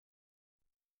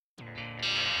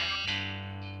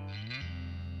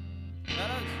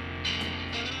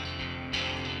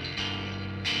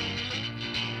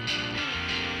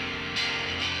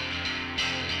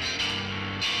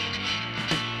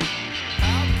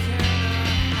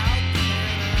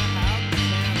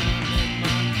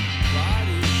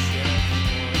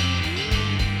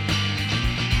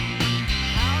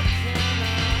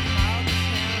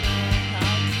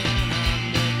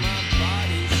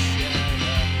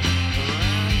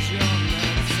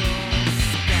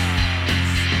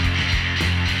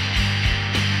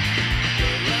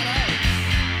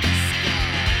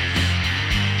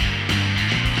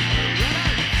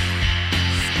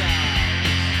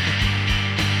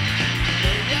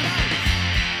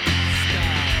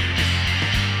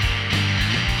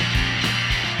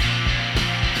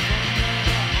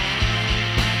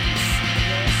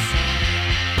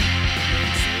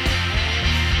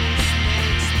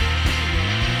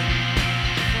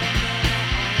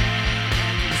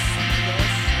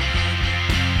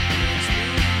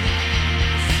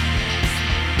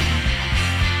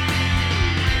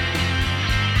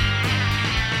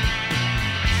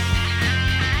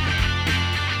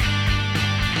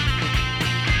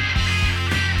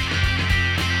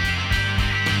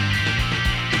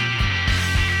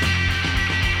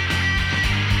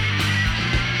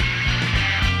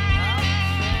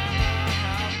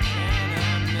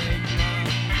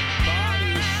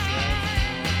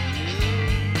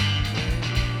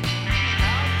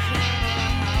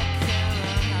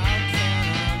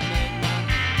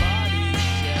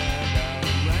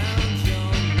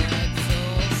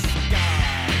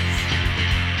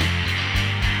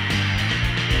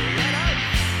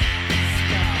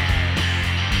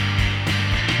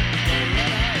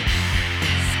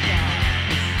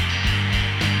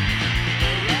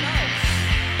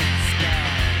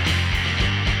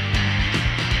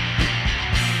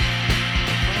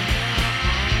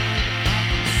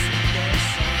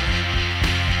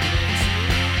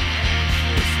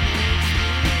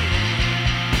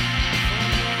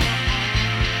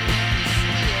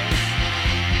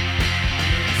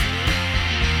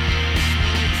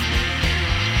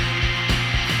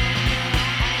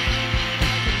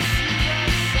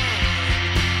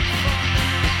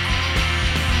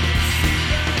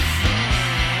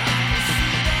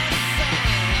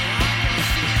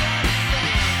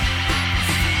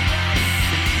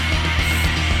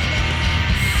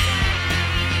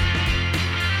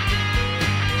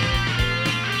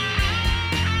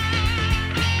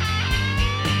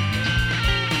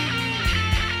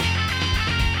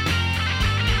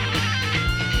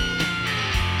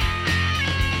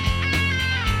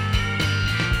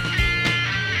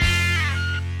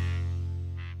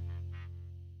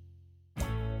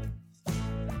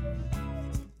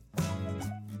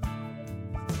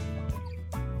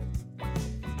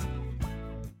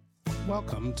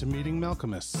Welcome to Meeting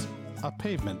Malcolmus, a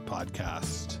pavement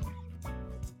podcast.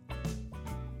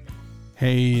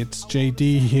 Hey, it's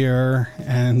JD here,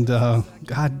 and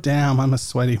goddamn, I'm a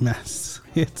sweaty mess.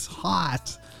 It's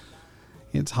hot.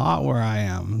 It's hot where I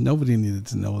am. Nobody needed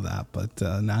to know that, but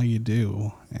now you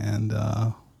do, and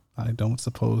I don't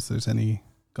suppose there's any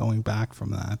going back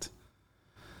from that.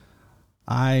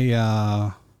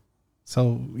 I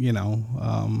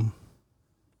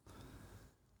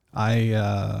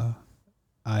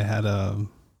had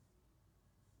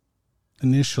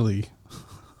initially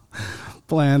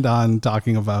planned on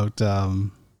talking about the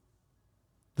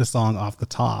song Off the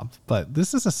Top, but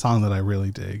this is a song that I really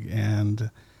dig,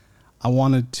 and I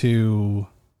wanted to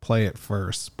play it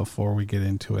first before we get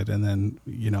into it, and then,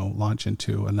 launch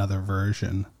into another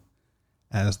version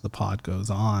as the pod goes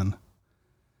on.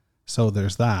 So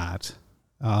there's that.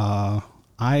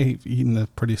 I've eaten a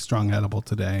pretty strong edible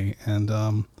today, and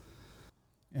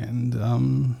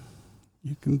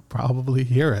you can probably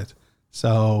hear it.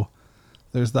 So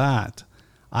there's that.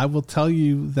 I will tell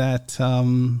you that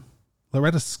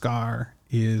Loretta's Scar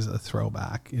is a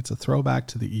throwback. It's a throwback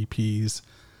to the EPs.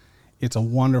 It's a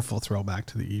wonderful throwback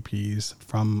to the EPs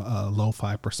from a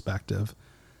lo-fi perspective.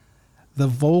 The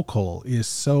vocal is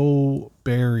so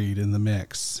buried in the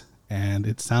mix, and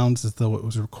it sounds as though it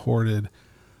was recorded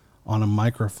on a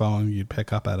microphone you'd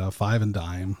pick up at a Five and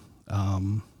Dime.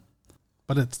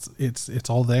 But it's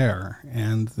all there,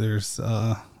 and there's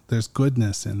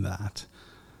goodness in that.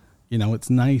 It's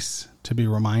nice to be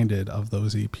reminded of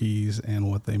those EPs and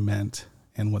what they meant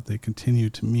and what they continue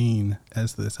to mean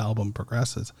as this album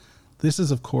progresses. This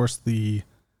is, of course, the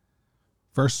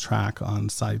first track on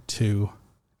side 2,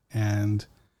 and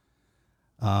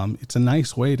it's a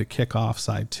nice way to kick off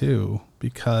side 2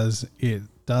 because it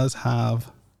does have,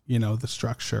 the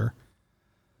structure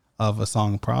of a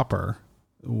song proper,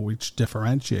 which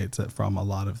differentiates it from a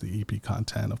lot of the EP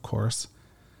content, of course.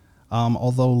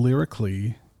 Although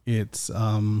lyrically, it's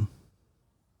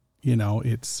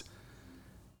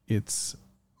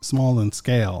small in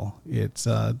scale. It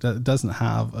doesn't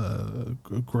have a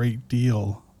great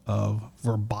deal of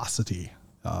verbosity.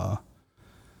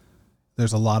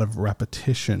 There's a lot of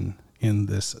repetition in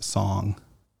this song,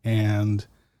 and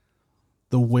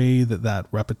the way that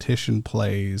repetition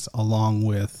plays along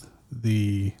with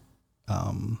the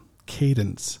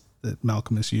cadence that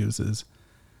Malcolmus uses,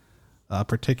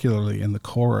 particularly in the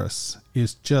chorus,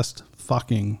 is just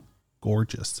fucking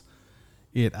gorgeous.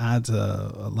 It adds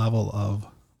a level of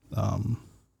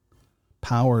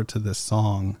power to this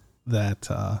song that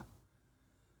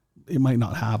it might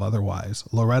not have otherwise.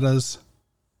 Loretta's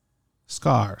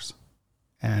Scars,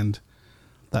 and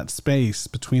that space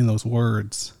between those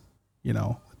words,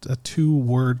 a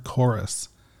 2-word chorus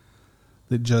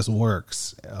that just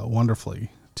works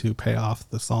wonderfully to pay off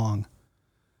the song,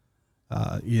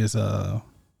 is a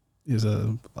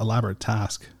elaborate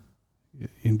task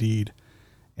indeed,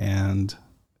 and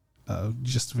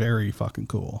just very fucking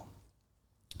cool.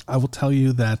 I will tell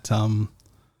you that the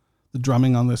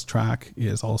drumming on this track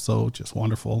is also just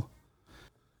wonderful.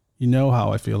 You know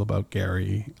how I feel about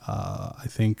Gary. I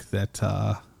think that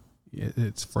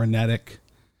it's frenetic,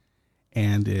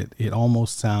 and it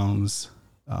almost sounds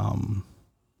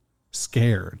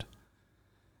scared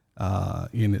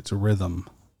in its rhythm,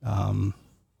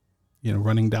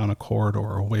 running down a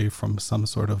corridor away from some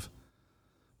sort of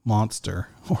monster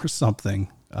or something.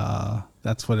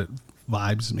 That's what it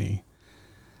vibes me.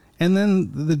 And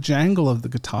then the jangle of the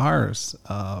guitars,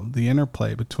 the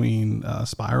interplay between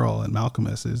Spiral and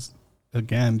Malcolmus is,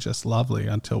 again, just lovely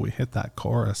until we hit that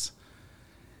chorus,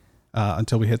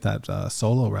 until we hit that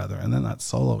solo, rather. And then that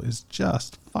solo is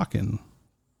just fucking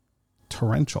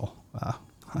torrential.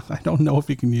 I don't know if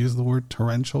you can use the word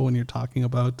torrential when you're talking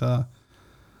about a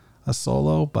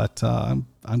solo, but I'm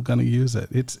going to use it.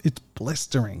 It's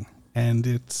blistering, and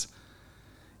it's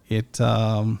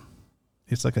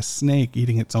like a snake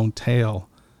eating its own tail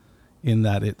in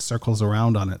that it circles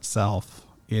around on itself.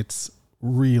 It's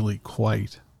really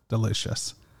quite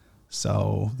delicious.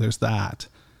 So there's that.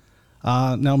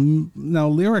 Now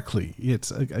lyrically,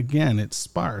 it's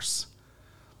sparse.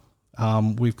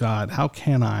 We've got, how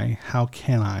can I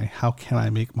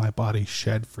make my body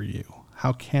shed for you?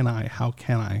 How can I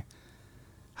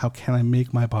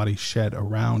make my body shed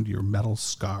around your metal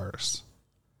scars?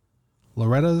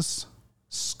 Loretta's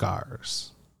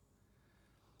Scars.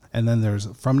 And then there's,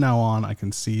 from now on, I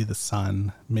can see the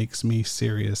sun, makes me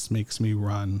serious, makes me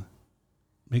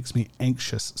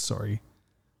anxious,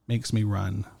 makes me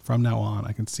run. From now on,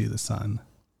 I can see the sun,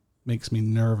 makes me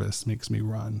nervous, makes me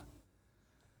run.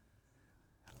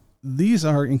 These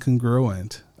are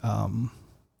incongruent.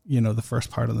 the first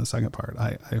part and the second part.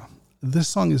 This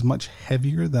song is much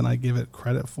heavier than I give it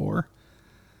credit for,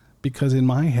 because in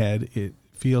my head, it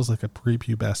feels like a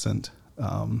prepubescent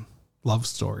love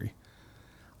story.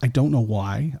 I don't know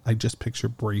why. I just picture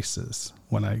braces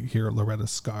when I hear Loretta's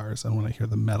Scars, and when I hear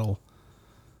the metal,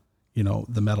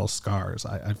 the metal scars.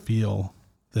 I feel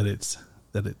that it's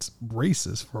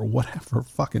braces for whatever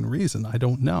fucking reason. I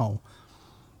don't know.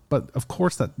 But of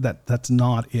course that's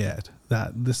not it.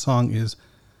 That this song is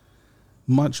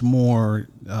much more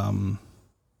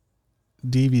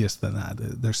devious than that.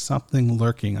 There's something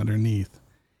lurking underneath,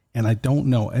 and I don't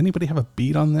know. Anybody have a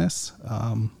beat on this?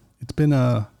 It's been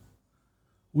a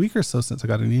week or so since I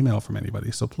got an email from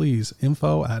anybody, so please,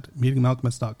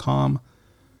 info@meetingmalcolmist.com.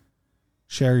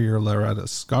 Share your Loretta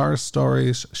Scars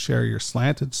stories, share your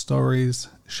slanted stories,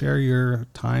 share your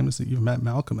times that you've met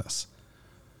Malcolmists.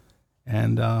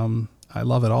 And I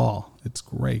love it all. It's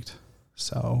great.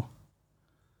 So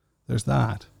there's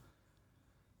that.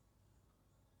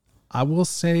 I will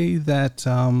say that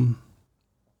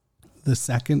the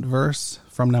second verse,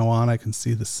 from now on I can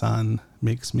see the sun,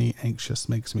 makes me anxious,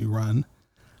 makes me run.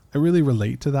 I really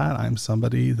relate to that. I'm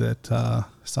somebody that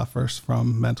suffers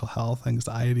from mental health,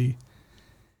 anxiety,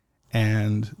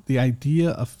 and the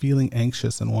idea of feeling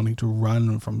anxious and wanting to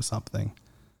run from something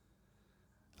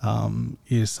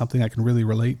is something I can really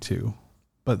relate to.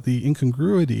 But the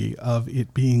incongruity of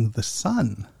it being the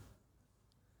sun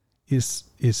is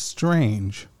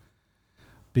strange,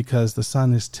 because the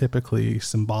sun is typically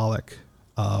symbolic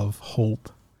of hope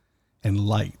and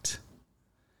light.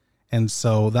 And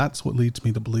so that's what leads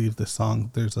me to believe this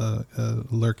song, there's a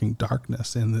lurking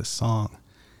darkness in this song.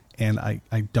 And I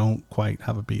don't quite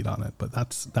have a beat on it, but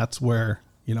that's where,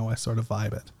 I sort of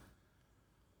vibe it.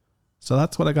 So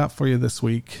that's what I got for you this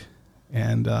week.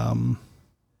 And,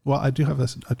 I do have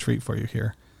a treat for you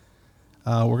here.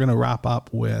 We're going to wrap up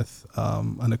with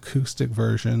an acoustic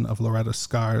version of Loretta's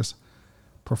Scars,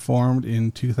 performed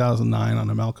in 2009 on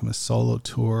a Malcolmist solo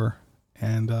tour.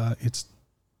 And it's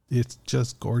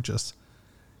just gorgeous.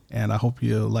 And I hope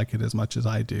you like it as much as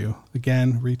I do.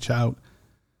 Again, reach out.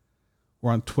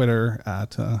 We're on Twitter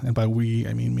at, and by we,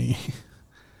 I mean me,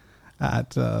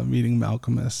 at Meeting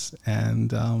Malcolmists,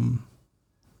 and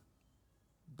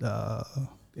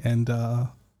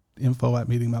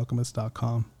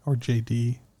info@meetingmalcolmist.com, or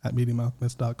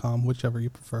jd@meetingmalcolmist.com, whichever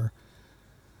you prefer.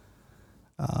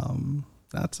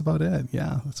 That's about it.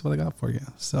 Yeah, that's what I got for you.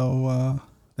 So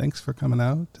thanks for coming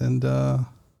out, and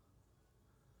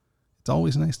it's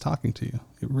always nice talking to you.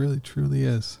 It really, truly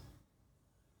is.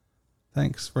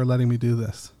 Thanks for letting me do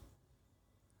this.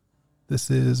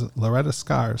 This is Loretta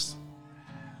Scars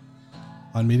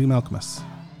on Meeting Malcolmists,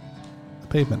 a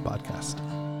pavement podcast.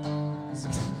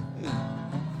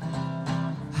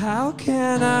 How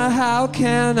can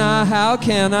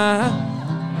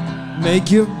I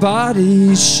make your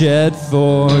body shed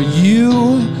for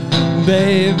you,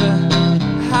 babe?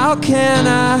 How can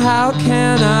I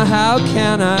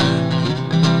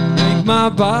make my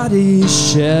body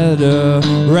shed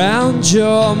around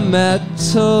your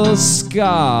metal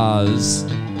scars?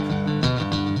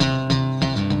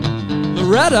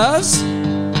 Loretta's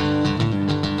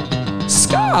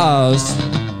Scars.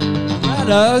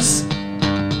 Loretta's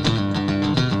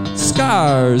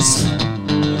Scars.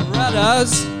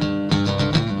 Loretta's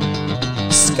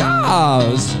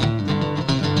Scars.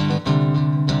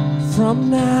 From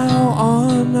now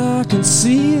on I can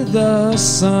see the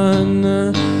sun.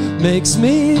 Makes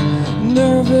me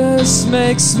nervous,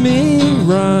 makes me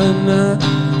run.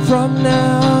 From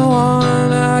now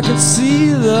on I can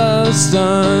see the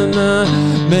sun.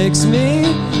 Makes me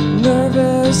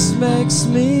nervous, makes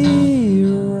me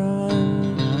run.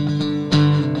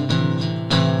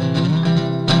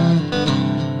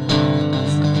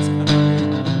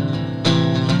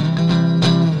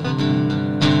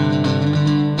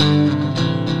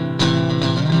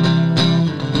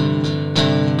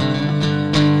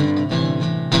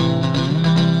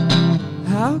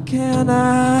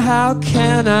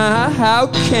 How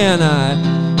can I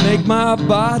make my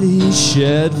body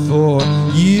shed for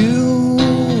you,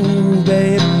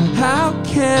 babe? How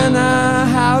can I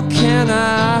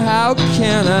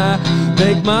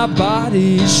make my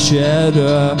body shed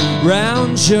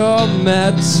around your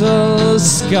metal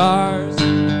scars?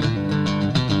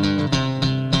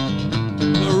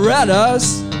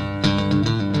 Loretta's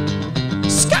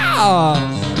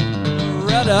Scars.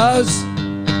 Loretta's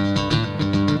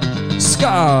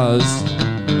Scars.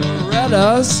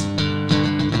 Loretta's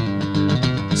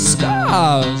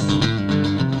Scars.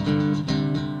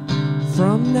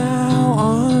 From now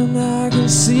on I can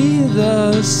see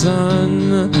the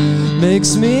sun.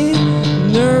 Makes me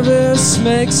nervous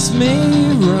makes me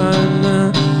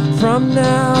run. From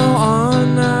now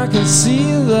on I can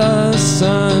see the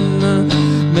sun.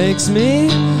 Makes me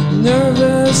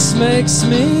nervous, makes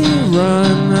me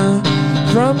run.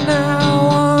 From now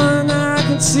on I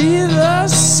can see the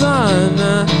sun.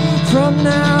 From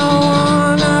now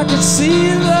on I can see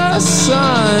the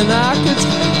sun. I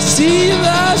could see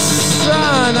the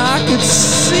sun. I could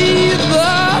see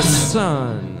the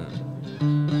sun.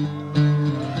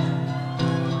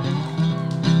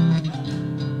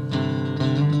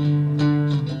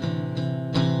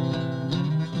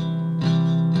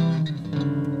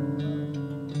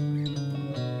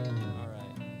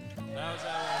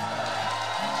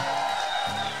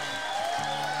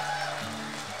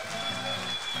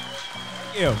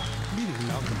 Meeting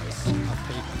Malcolmus, a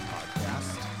pavement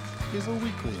podcast, is a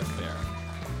weekly affair.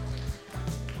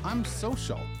 I'm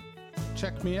social.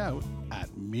 Check me out at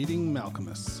Meeting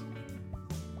Malcolmus.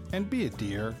 And be a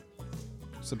dear.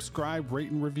 Subscribe,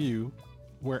 rate, and review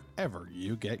wherever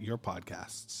you get your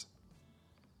podcasts.